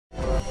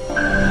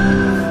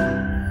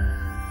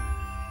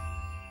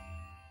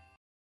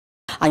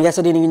And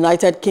yesterday in the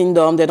United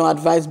Kingdom, they don't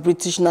advise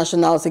British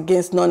nationals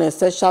against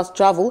non-essential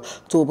travel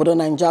to Obodo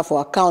Naija for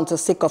account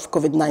sake of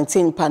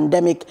COVID-19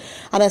 pandemic.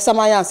 And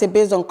Samayan say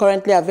based on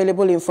currently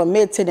available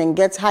information and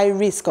gets high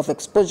risk of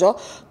exposure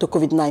to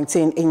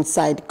COVID-19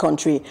 inside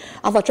country.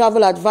 And for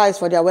travel advice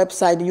for their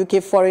website, the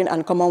UK Foreign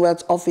and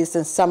Commonwealth Office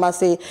in Sama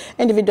say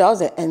individuals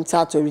that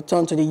enter to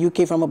return to the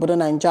UK from Obodo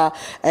Naija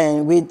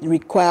and we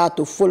require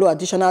to follow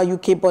additional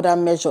UK border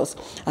measures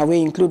and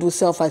we include who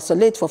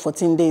self-isolate for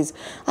 14 days.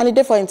 And the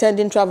day for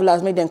intending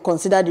travelers make them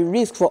consider the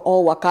risk for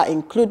all waka,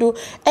 including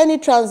any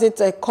transit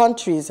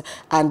countries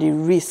and the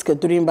risk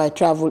during by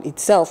travel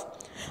itself.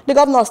 The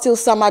governor still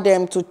summoned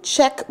them to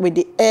check with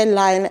the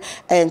airline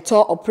and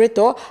tour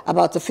operator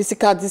about the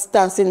physical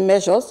distancing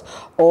measures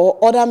or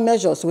other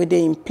measures where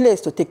they in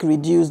place to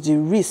reduce the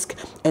risk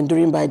and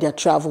during by their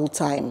travel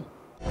time.